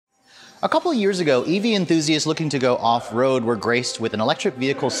A couple of years ago, EV enthusiasts looking to go off-road were graced with an electric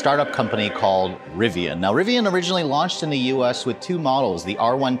vehicle startup company called Rivian. Now, Rivian originally launched in the US with two models, the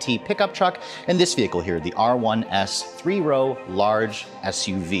R1T pickup truck and this vehicle here, the R1S three-row large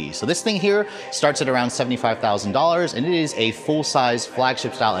SUV. So this thing here starts at around $75,000 and it is a full-size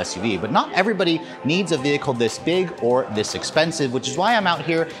flagship-style SUV. But not everybody needs a vehicle this big or this expensive, which is why I'm out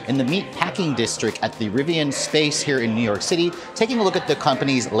here in the meat packing district at the Rivian space here in New York City, taking a look at the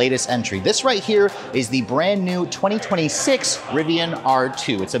company's latest entry. This right here is the brand new 2026 Rivian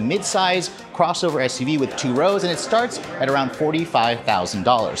R2. It's a mid-size crossover SUV with two rows and it starts at around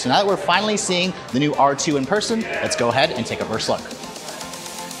 $45,000. So now that we're finally seeing the new R2 in person, let's go ahead and take a first look.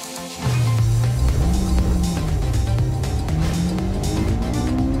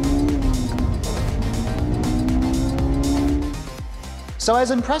 So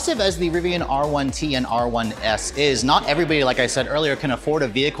as impressive as the Rivian R1T and R1S is, not everybody, like I said earlier, can afford a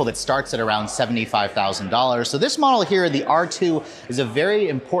vehicle that starts at around $75,000. So this model here, the R2, is a very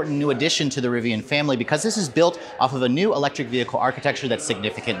important new addition to the Rivian family because this is built off of a new electric vehicle architecture that's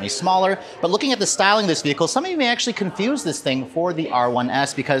significantly smaller. But looking at the styling of this vehicle, some of you may actually confuse this thing for the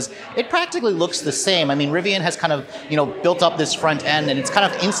R1S because it practically looks the same. I mean, Rivian has kind of, built up this front end and it's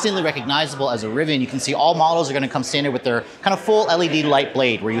kind of instantly recognizable as a Rivian. You can see all models are going to come standard with their kind of full LED light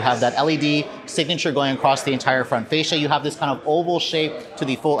blade, where you have that LED signature going across the entire front fascia. You have this kind of oval shape to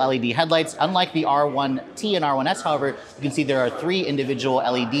the full LED headlights. Unlike the R1T and R1S, however, you can see there are 3 individual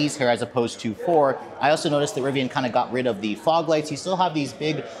LEDs here as opposed to 4. I also noticed that Rivian kind of got rid of the fog lights. You still have these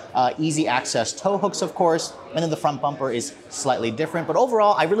big easy access tow hooks, of course, and then the front bumper is slightly different. But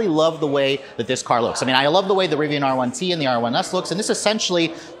overall, I really love the way that this car looks. I mean, I love the way the Rivian R1T and the R1S looks, and this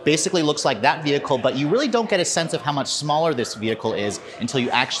essentially basically looks like that vehicle, but you really don't get a sense of how much smaller this vehicle is until you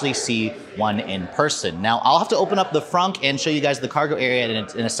actually see one in person. Now, I'll have to open up the front and show you guys the cargo area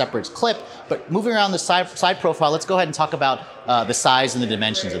in a separate clip, but moving around the side profile, let's go ahead and talk about the size and the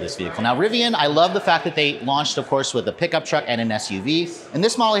dimensions of this vehicle. Now, Rivian, I love the fact that they launched, of course, with a pickup truck and an SUV, and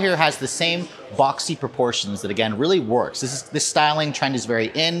this model here has the same boxy proportions that, again, really works. This styling trend is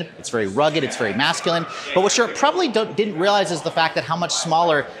very in, it's very rugged, it's very masculine, but what you probably didn't realize is the fact that how much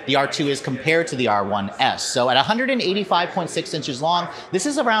smaller the R2 is compared to the R1S. So at 185.6 inches long, this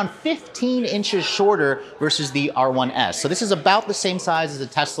is around 15 inches shorter versus the R1S. So this is about the same size as the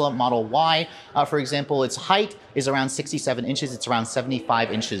Tesla Model Y. For example, its height is around 67 inches. It's around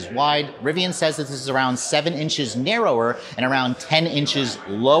 75 inches wide. Rivian says that this is around 7 inches narrower and around 10 inches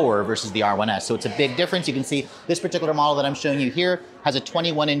lower versus the R1S. So it's a big difference. You can see this particular model that I'm showing you here has a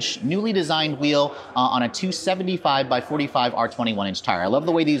 21-inch newly designed wheel on a 275 by 45 R21-inch tire. I love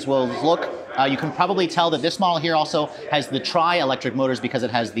the way these wheels look. You can probably tell that this model here also has the tri-electric motors because it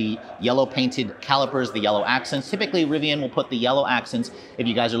has the yellow painted calipers, the yellow accents. Typically, Rivian will put the yellow accents if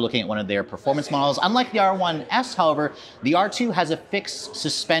you guys are looking at one of their performance models. Unlike the R1S, however, the R2 has a fixed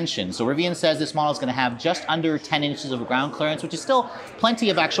suspension. So Rivian says this model is going to have just under 10 inches of ground clearance, which is still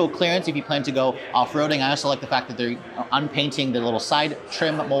plenty of actual clearance if you plan to go off-roading. I also like the fact that they're unpainting the little side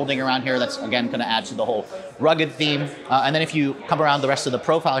trim molding around here. That's, again, going to add to the whole rugged theme. And then if you come around the rest of the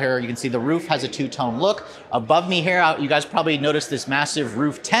profile here, you can see the roof has a two-tone look. Above me here, you guys probably noticed this massive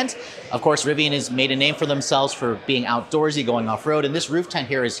roof tent. Of course, Rivian has made a name for themselves for being outdoorsy, going off-road, and this roof tent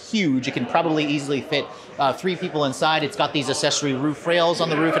here is huge. It can probably easily fit 3 people inside. It's got these accessory roof rails on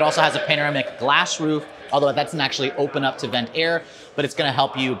the roof. It also has a panoramic glass roof, although that doesn't actually open up to vent air, but it's gonna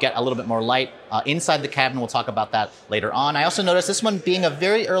help you get a little bit more light inside the cabin. We'll talk about that later on. I also noticed this one being a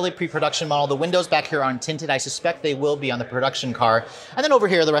very early pre-production model. The windows back here aren't tinted. I suspect they will be on the production car. And then over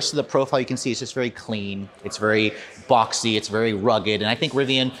here, the rest of the profile you can see is just very clean. It's very boxy, it's very rugged, and I think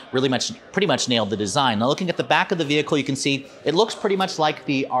Rivian really pretty much nailed the design. Now looking at the back of the vehicle, you can see it looks pretty much like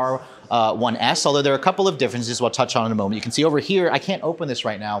the R1S, although there are a couple of differences we'll touch on in a moment. You can see over here, I can't open this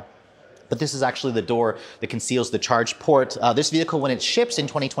right now, but this is actually the door that conceals the charge port. This vehicle, when it ships in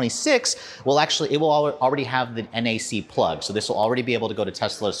 2026, it will already have the NAC plug. So this will already be able to go to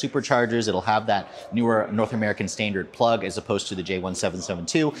Tesla superchargers. It'll have that newer North American standard plug as opposed to the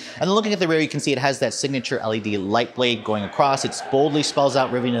J1772. And then looking at the rear, you can see it has that signature LED light blade going across. It boldly spells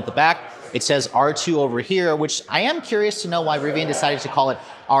out Rivian at the back. It says R2 over here, which I am curious to know why Rivian decided to call it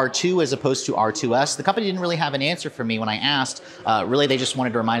R2 as opposed to R2S. The company didn't really have an answer for me when I asked. Really, they just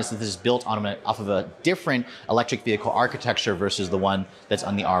wanted to remind us that this is built off of a different electric vehicle architecture versus the one that's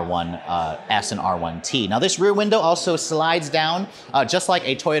on the R1S and R1T. Now, this rear window also slides down just like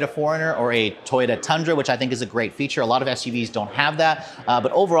a Toyota 4Runner or a Toyota Tundra, which I think is a great feature. A lot of SUVs don't have that.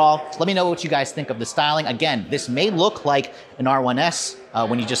 But overall, let me know what you guys think of the styling. Again, this may look like an R1S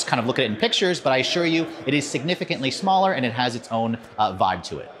when you just kind of look at it in pictures, but I assure you it is significantly smaller and it has its own vibe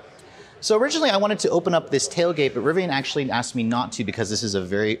to it. So originally I wanted to open up this tailgate, but Rivian actually asked me not to because this is a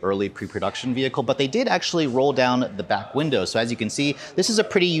very early pre-production vehicle, but they did actually roll down the back window. So as you can see, this is a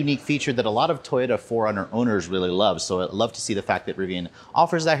pretty unique feature that a lot of Toyota 4Runner owners really love. So I'd love to see the fact that Rivian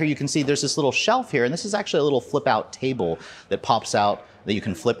offers that here. You can see there's this little shelf here, and this is actually a little flip out table that pops out that you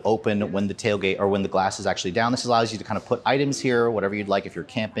can flip open when the tailgate or when the glass is actually down. This allows you to kind of put items here, whatever you'd like. If you're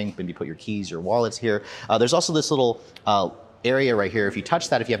camping, maybe put your keys, your wallets here. There's also this little area right here. If you touch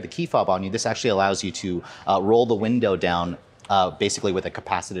that, if you have the key fob on you, this actually allows you to roll the window down basically with a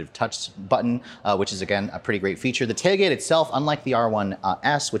capacitive touch button, which is again a pretty great feature. The tailgate itself, unlike the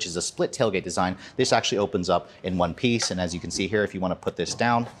R1S, which is a split tailgate design, this actually opens up in one piece. And as you can see here, if you want to put this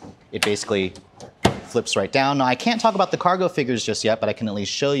down, it basically flips right down. Now I can't talk about the cargo figures just yet, but I can at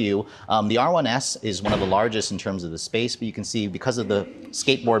least show you. The R1S is one of the largest in terms of the space, but you can see because of the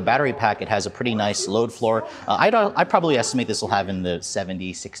skateboard battery pack, it has a pretty nice load floor. I probably estimate this will have in the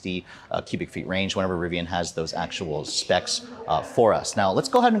 70, 60 cubic feet range whenever Rivian has those actual specs for us. Now let's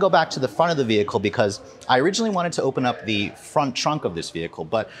go ahead and go back to the front of the vehicle because I originally wanted to open up the front trunk of this vehicle,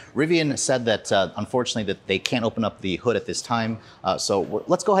 but Rivian said that unfortunately that they can't open up the hood at this time. So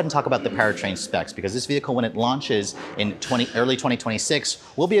let's go ahead and talk about the powertrain specs because this vehicle, when it launches in early 2026,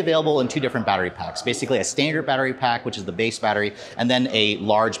 will be available in two different battery packs. Basically a standard battery pack, which is the base battery, and then a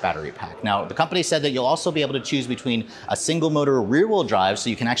large battery pack. Now, the company said that you'll also be able to choose between a single motor rear-wheel drive,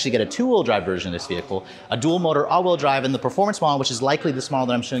 so you can actually get a two-wheel drive version of this vehicle, a dual motor all-wheel drive, and the performance model, which is likely this model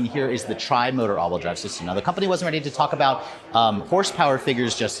that I'm showing you here, is the tri-motor all-wheel drive system. Now, the company wasn't ready to talk about horsepower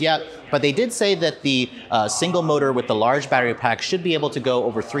figures just yet, but they did say that the single motor with the large battery pack should be able to go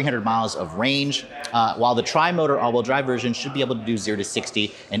over 300 miles of range, while the tri-motor all-wheel drive version should be able to do 0 to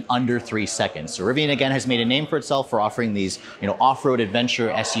 60 in under 3 seconds. So Rivian again has made a name for itself for offering these, off-road adventure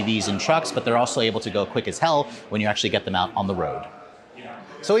SUVs and trucks, but they're also able to go quick as hell when you actually get them out on the road.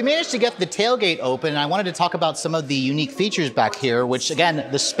 So we managed to get the tailgate open, and I wanted to talk about some of the unique features back here, which again,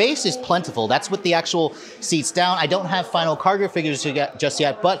 the space is plentiful. That's with the actual seats down. I don't have final cargo figures just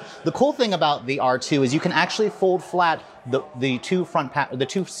yet, but the cool thing about the R2 is you can actually fold flat the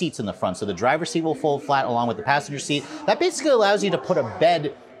two seats in the front. So the driver's seat will fold flat along with the passenger seat. That basically allows you to put a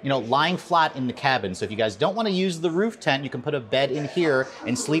bed lying flat in the cabin. So if you guys don't want to use the roof tent, you can put a bed in here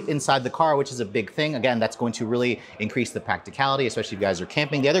and sleep inside the car, which is a big thing. Again, that's going to really increase the practicality, especially if you guys are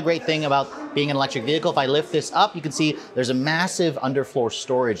camping. The other great thing about being an electric vehicle, if I lift this up, you can see there's a massive underfloor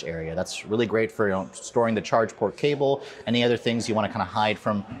storage area. That's really great for storing the charge port cable, any other things you want to kind of hide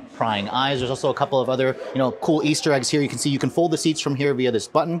from prying eyes. There's also a couple of other cool Easter eggs here. You can see you can fold the seats from here via this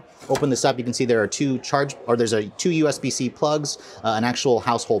button. Open this up, you can see there are two USB-C plugs, an actual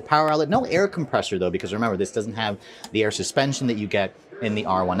household power outlet. No air compressor though, because remember, this doesn't have the air suspension that you get in the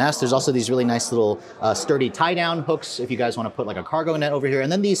R1S. There's also these really nice little sturdy tie-down hooks if you guys want to put like a cargo net over here.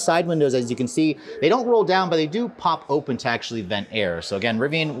 And then these side windows, as you can see, they don't roll down, but they do pop open to actually vent air. So again,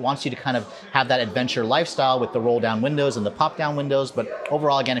 Rivian wants you to kind of have that adventure lifestyle with the roll-down windows and the pop-down windows. But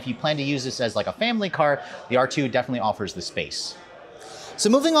overall, again, if you plan to use this as like a family car, the R2 definitely offers the space. So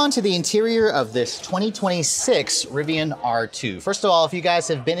moving on to the interior of this 2026 Rivian R2. First of all, if you guys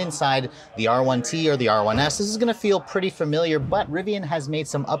have been inside the R1T or the R1S, this is gonna feel pretty familiar, but Rivian has made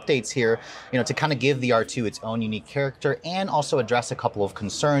some updates here, to kind of give the R2 its own unique character and also address a couple of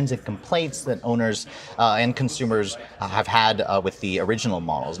concerns and complaints that owners and consumers have had with the original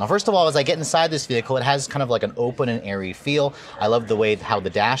models. Now, first of all, as I get inside this vehicle, it has kind of like an open and airy feel. I love the way how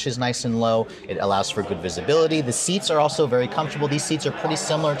the dash is nice and low. It allows for good visibility. The seats are also very comfortable. These seats are pretty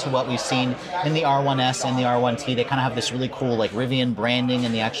similar to what we've seen in the R1S and the R1T. They kind of have this really cool like Rivian branding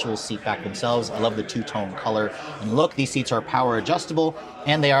in the actual seat back themselves. I love the two-tone color and look. These seats are power adjustable,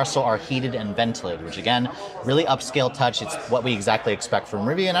 and they also are heated and ventilated, which again, really upscale touch. It's what we exactly expect from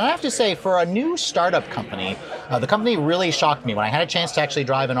Rivian. And I have to say, for a new startup company, the company really shocked me. When I had a chance to actually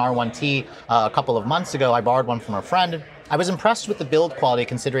drive an R1T a couple of months ago, I borrowed one from a friend. I was impressed with the build quality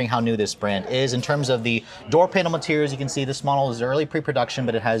considering how new this brand is. In terms of the door panel materials, you can see this model is early pre-production,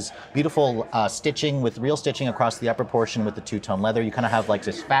 but it has beautiful stitching with real stitching across the upper portion with the two-tone leather. You kind of have like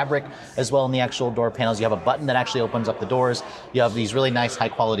this fabric as well in the actual door panels. You have a button that actually opens up the doors. You have these really nice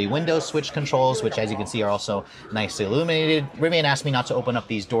high-quality window switch controls, which as you can see are also nicely illuminated. Rivian asked me not to open up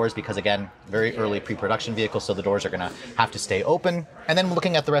these doors because again, very early pre-production vehicle, so the doors are gonna have to stay open. And then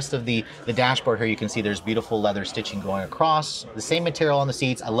looking at the rest of the dashboard here, you can see there's beautiful leather stitching going across across, the same material on the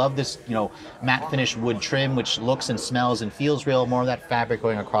seats. I love this, you know, matte finish wood trim, which looks and smells and feels real, more of that fabric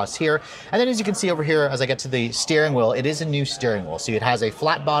going across here. And then as you can see over here, as I get to the steering wheel, it is a new steering wheel. So it has a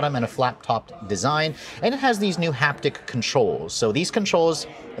flat bottom and a flat topped design, and it has these new haptic controls. So these controls,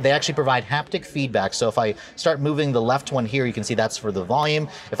 they actually provide haptic feedback. So if I start moving the left one here, you can see that's for the volume.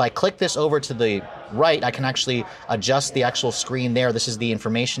 If I click this over to the right, I can actually adjust the actual screen there. This is the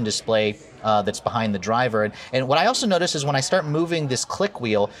information display that's behind the driver. And what I also notice is when I start moving this click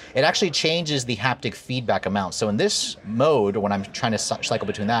wheel, it actually changes the haptic feedback amount. So in this mode, when I'm trying to cycle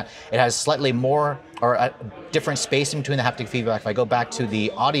between that, it has slightly more or a different spacing between the haptic feedback. If I go back to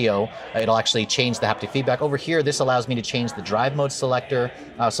the audio, it'll actually change the haptic feedback. Over here, this allows me to change the drive mode selector.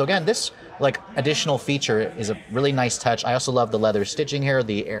 So again, this like additional feature is a really nice touch. I also love the leather stitching here,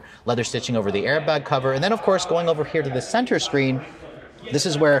 the leather stitching over the airbag cover. And then of course, going over here to the center screen, this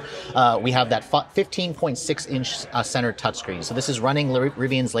is where we have that 15.6-inch center touchscreen. So this is running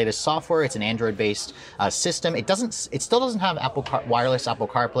Rivian's latest software. It's an Android-based system. It still doesn't have wireless Apple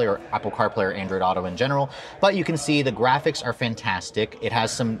CarPlay or Apple CarPlay or Android Auto in general, but you can see the graphics are fantastic. It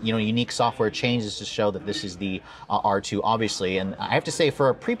has some, you know, unique software changes to show that this is the R2, obviously. And I have to say, for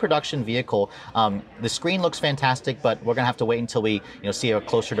a pre-production vehicle, the screen looks fantastic, but we're gonna have to wait until we, you know, see a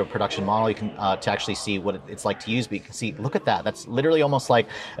closer to a production model. You can to actually see what it's like to use. But you can see, look at that. That's literally almost like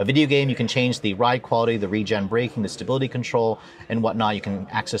a video game. You can change the ride quality, the regen braking, the stability control, and whatnot. You can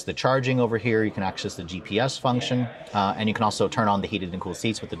access the charging over here. You can access the GPS function, and you can also turn on the heated and cooled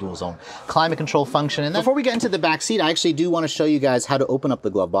seats with the dual zone climate control function. And then before we get into the back seat, I actually do want to show you guys how to open up the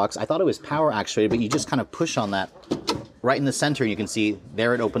glove box. I thought it was power actuated, but you just kind of push on that right in the center. You can see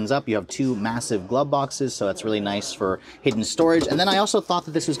there it opens up. You have two massive glove boxes, so that's really nice for hidden storage. And then I also thought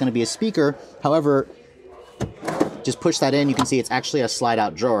that this was going to be a speaker. However, just push that in, you can see it's actually a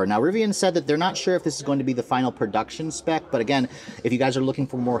slide-out drawer. Now, Rivian said that they're not sure if this is going to be the final production spec, but again, if you guys are looking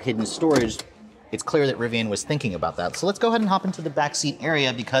for more hidden storage, it's clear that Rivian was thinking about that. So let's go ahead and hop into the backseat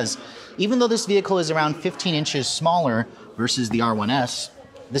area, because even though this vehicle is around 15 inches smaller versus the R1S,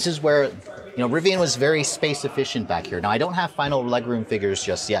 this is where, you know, Rivian was very space efficient back here. Now, I don't have final legroom figures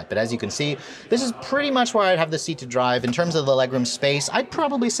just yet, but as you can see, this is pretty much where I'd have the seat to drive. In terms of the legroom space, I'd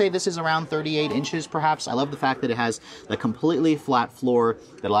probably say this is around 38 inches, perhaps. I love the fact that it has the completely flat floor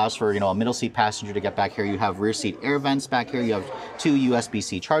that allows for, you know, a middle seat passenger to get back here. You have rear seat air vents back here. You have two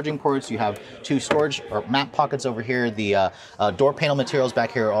USB-C charging ports. You have two storage or map pockets over here. The door panel materials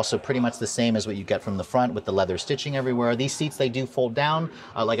back here are also pretty much the same as what you get from the front with the leather stitching everywhere. These seats, they do fold down,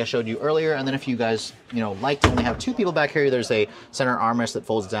 like I showed you earlier. And then if you guys, you know, like to only have two people back here, there's a center armrest that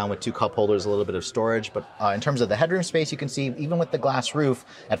folds down with two cup holders, a little bit of storage. But in terms of the headroom space, you can see even with the glass roof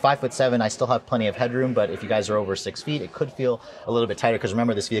at 5'7", I still have plenty of headroom. But if you guys are over 6 feet, it could feel a little bit tighter, because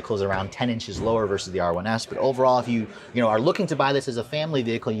remember, this vehicle is around 10 inches lower versus the R1S. But overall, if you are looking to buy this as a family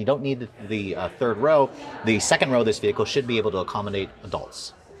vehicle, you don't need the third row. The second row of this vehicle should be able to accommodate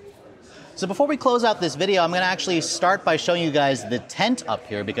adults. So before we close out this video, I'm going to actually start by showing you guys the tent up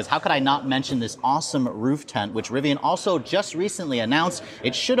here, because how could I not mention this awesome roof tent, which Rivian also just recently announced.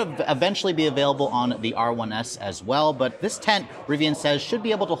 It should eventually be available on the R1S as well, but this tent, Rivian says, should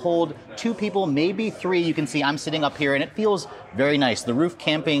be able to hold two people, maybe three. You can see I'm sitting up here and it feels very nice. The roof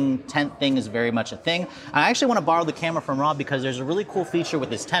camping tent thing is very much a thing. I actually want to borrow the camera from Rob, because there's a really cool feature with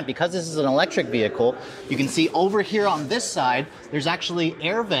this tent. Because this is an electric vehicle, you can see over here on this side, there's actually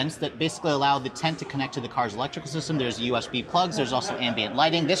air vents that basically allow the tent to connect to the car's electrical system. There's USB plugs, there's also ambient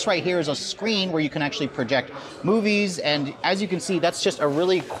lighting. This right here is a screen where you can actually project movies, and as you can see, that's just a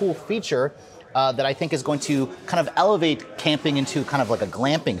really cool feature that I think is going to kind of elevate camping into kind of like a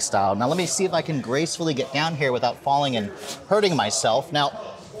glamping style. Now let me see if I can gracefully get down here without falling and hurting myself.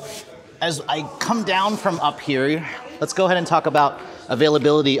 Now, as I come down from up here, let's go ahead and talk about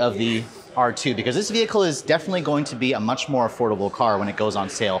availability of the R2, because this vehicle is definitely going to be a much more affordable car when it goes on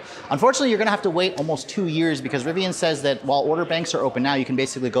sale. Unfortunately, you're going to have to wait almost 2 years, because Rivian says that while order banks are open now, you can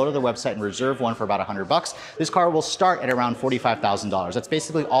basically go to their website and reserve one for about $100. This car will start at around $45,000. That's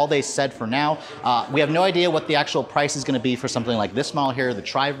basically all they said for now. We have no idea what the actual price is going to be for something like this model here, the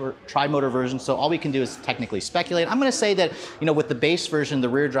tri-motor version. So all we can do is technically speculate. I'm going to say that, you know, with the base version, the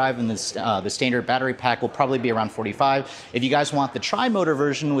rear drive and the standard battery pack will probably be around $45. If you guys want the tri-motor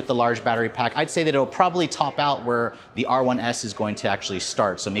version with the large battery battery pack. I'd say that it'll probably top out where the R1S is going to actually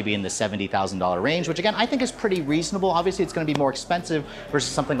start. So maybe in the $70,000 range, which again, I think is pretty reasonable. Obviously, it's going to be more expensive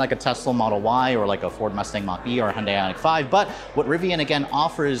versus something like a Tesla Model Y or like a Ford Mustang Mach-E or a Hyundai Ioniq 5. But what Rivian again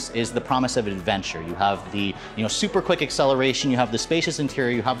offers is the promise of adventure. You have the super quick acceleration, you have the spacious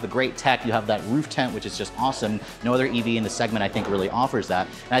interior, you have the great tech, you have that roof tent, which is just awesome. No other EV in the segment I think really offers that.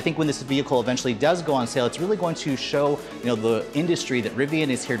 And I think when this vehicle eventually does go on sale, it's really going to show the industry that Rivian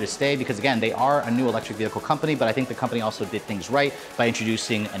is here to stay, because again, they are a new electric vehicle company, but I think the company also did things right by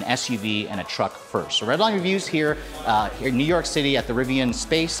introducing an SUV and a truck first. So Redline Reviews here in New York City at the Rivian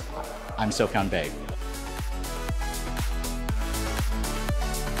space. I'm Sofyan Bey.